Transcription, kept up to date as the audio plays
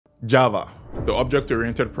Java, the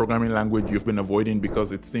object-oriented programming language you've been avoiding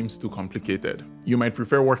because it seems too complicated. You might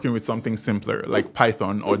prefer working with something simpler like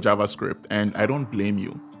Python or JavaScript, and I don't blame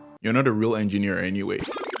you. You're not a real engineer anyway.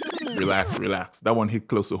 Relax. That one hit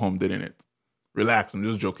close to home, didn't it? Relax, I'm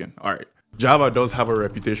just joking. Alright. Java does have a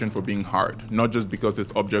reputation for being hard, not just because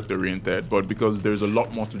it's object-oriented, but because there's a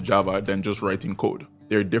lot more to Java than just writing code.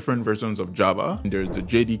 There are different versions of Java. There's the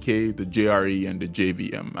JDK, the JRE, and the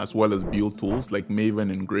JVM, as well as build tools like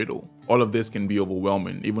Maven and Gradle. All of this can be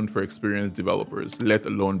overwhelming, even for experienced developers, let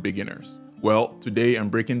alone beginners. Well, today I'm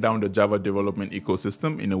breaking down the Java development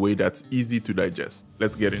ecosystem in a way that's easy to digest.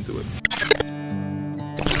 Let's get into it.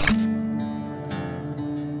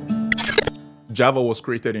 Java was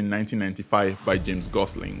created in 1995 by James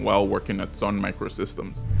Gosling while working at Sun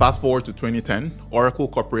Microsystems. Fast forward to 2010, Oracle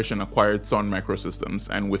Corporation acquired Sun Microsystems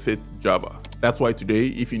and with it, Java. That's why today,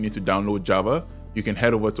 if you need to download Java, you can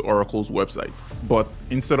head over to Oracle's website. But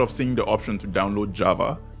instead of seeing the option to download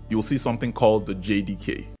Java, you'll see something called the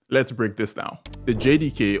JDK. Let's break this down. The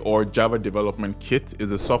JDK, or Java Development Kit,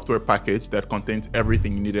 is a software package that contains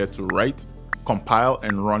everything needed to write, compile,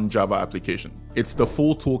 and run Java applications. It's the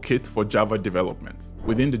full toolkit for Java development.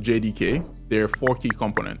 Within the JDK, there are 4 key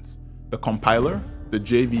components: the compiler, the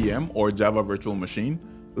JVM or Java Virtual Machine,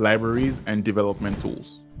 libraries, and development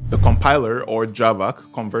tools. The compiler, or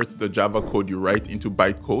JAVAC, converts the Java code you write into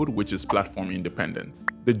bytecode, which is platform independent.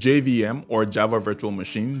 The JVM, or Java Virtual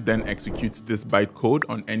Machine, then executes this bytecode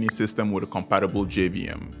on any system with a compatible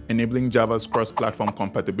JVM, enabling Java's cross-platform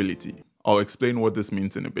compatibility. I'll explain what this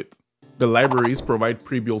means in a bit. The libraries provide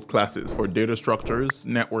pre-built classes for data structures,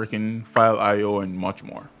 networking, file I/O, and much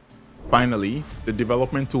more. Finally, the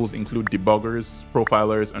development tools include debuggers,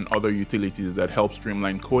 profilers, and other utilities that help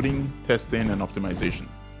streamline coding, testing, and optimization.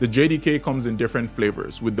 The JDK comes in different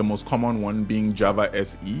flavors, with the most common one being Java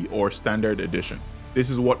SE or Standard Edition. This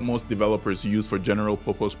is what most developers use for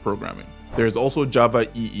general-purpose programming. There's also Java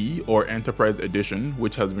EE or Enterprise Edition,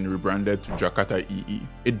 which has been rebranded to Jakarta EE.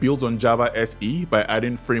 It builds on Java SE by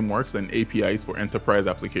adding frameworks and APIs for enterprise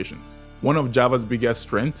applications. One of Java's biggest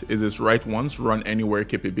strengths is its write once, run anywhere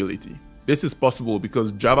capability. This is possible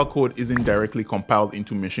because Java code isn't directly compiled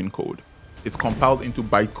into machine code. It's compiled into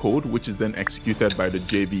bytecode, which is then executed by the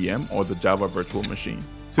JVM or the Java Virtual Machine.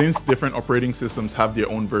 Since different operating systems have their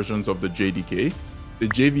own versions of the JDK, the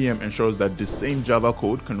JVM ensures that the same Java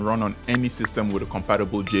code can run on any system with a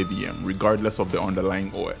compatible JVM, regardless of the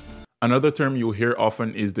underlying OS. Another term you'll hear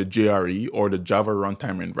often is the JRE, or the Java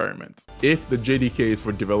Runtime Environment. If the JDK is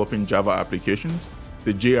for developing Java applications,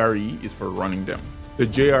 the JRE is for running them. The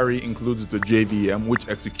JRE includes the JVM, which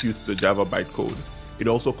executes the Java bytecode. It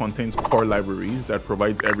also contains core libraries that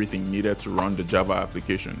provides everything needed to run the Java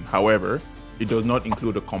application. However, it does not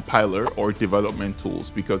include a compiler or development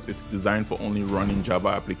tools because it's designed for only running Java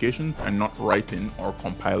applications and not writing or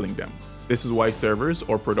compiling them. This is why servers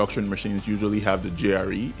or production machines usually have the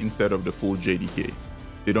JRE instead of the full JDK.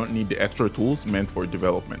 They don't need the extra tools meant for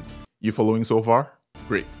development. You following so far?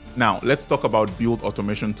 Great. Now, let's talk about build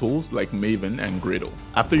automation tools like Maven and Gradle.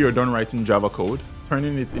 After you're done writing Java code,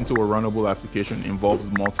 turning it into a runnable application involves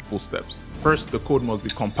multiple steps. First, the code must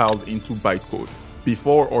be compiled into bytecode.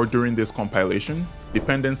 Before or during this compilation,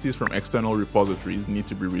 dependencies from external repositories need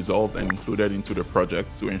to be resolved and included into the project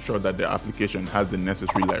to ensure that the application has the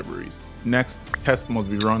necessary libraries. Next, tests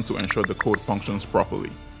must be run to ensure the code functions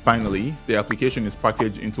properly. Finally, the application is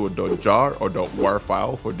packaged into a .jar or .war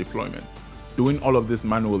file for deployment. Doing all of this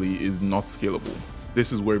manually is not scalable.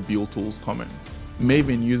 This is where build tools come in.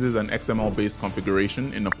 Maven uses an XML-based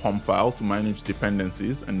configuration in a POM file to manage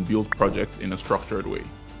dependencies and build projects in a structured way.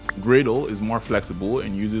 Gradle is more flexible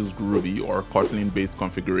and uses Groovy or Kotlin-based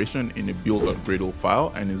configuration in a build.gradle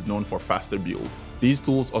file and is known for faster builds. These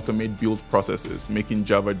tools automate build processes, making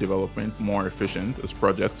Java development more efficient as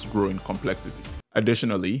projects grow in complexity.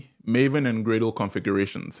 Additionally, Maven and Gradle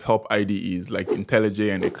configurations help IDEs like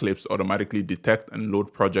IntelliJ and Eclipse automatically detect and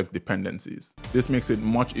load project dependencies. This makes it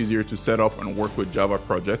much easier to set up and work with Java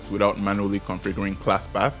projects without manually configuring class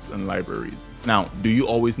paths and libraries. Now, do you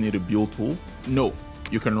always need a build tool? No.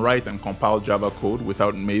 You can write and compile Java code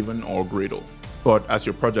without Maven or Gradle. But as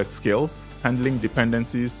your project scales, handling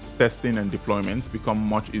dependencies, testing, and deployments become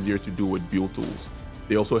much easier to do with build tools.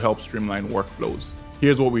 They also help streamline workflows.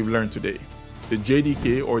 Here's what we've learned today. The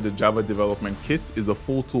JDK, or the Java Development Kit, is a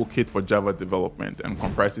full toolkit for Java development and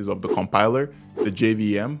comprises of the compiler, the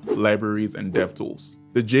JVM, libraries, and dev tools.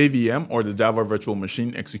 The JVM, or the Java Virtual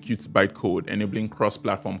Machine, executes bytecode, enabling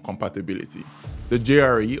cross-platform compatibility. The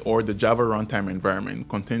JRE, or the Java Runtime Environment,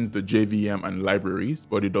 contains the JVM and libraries,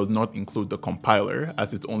 but it does not include the compiler,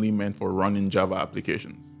 as it's only meant for running Java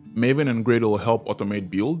applications. Maven and Gradle help automate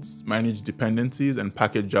builds, manage dependencies, and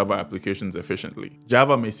package Java applications efficiently.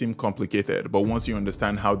 Java may seem complicated, but once you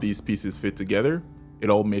understand how these pieces fit together, it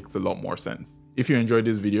all makes a lot more sense. If you enjoyed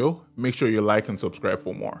this video, make sure you like and subscribe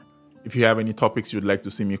for more. If you have any topics you'd like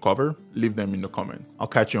to see me cover, leave them in the comments. I'll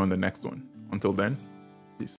catch you on the next one. Until then,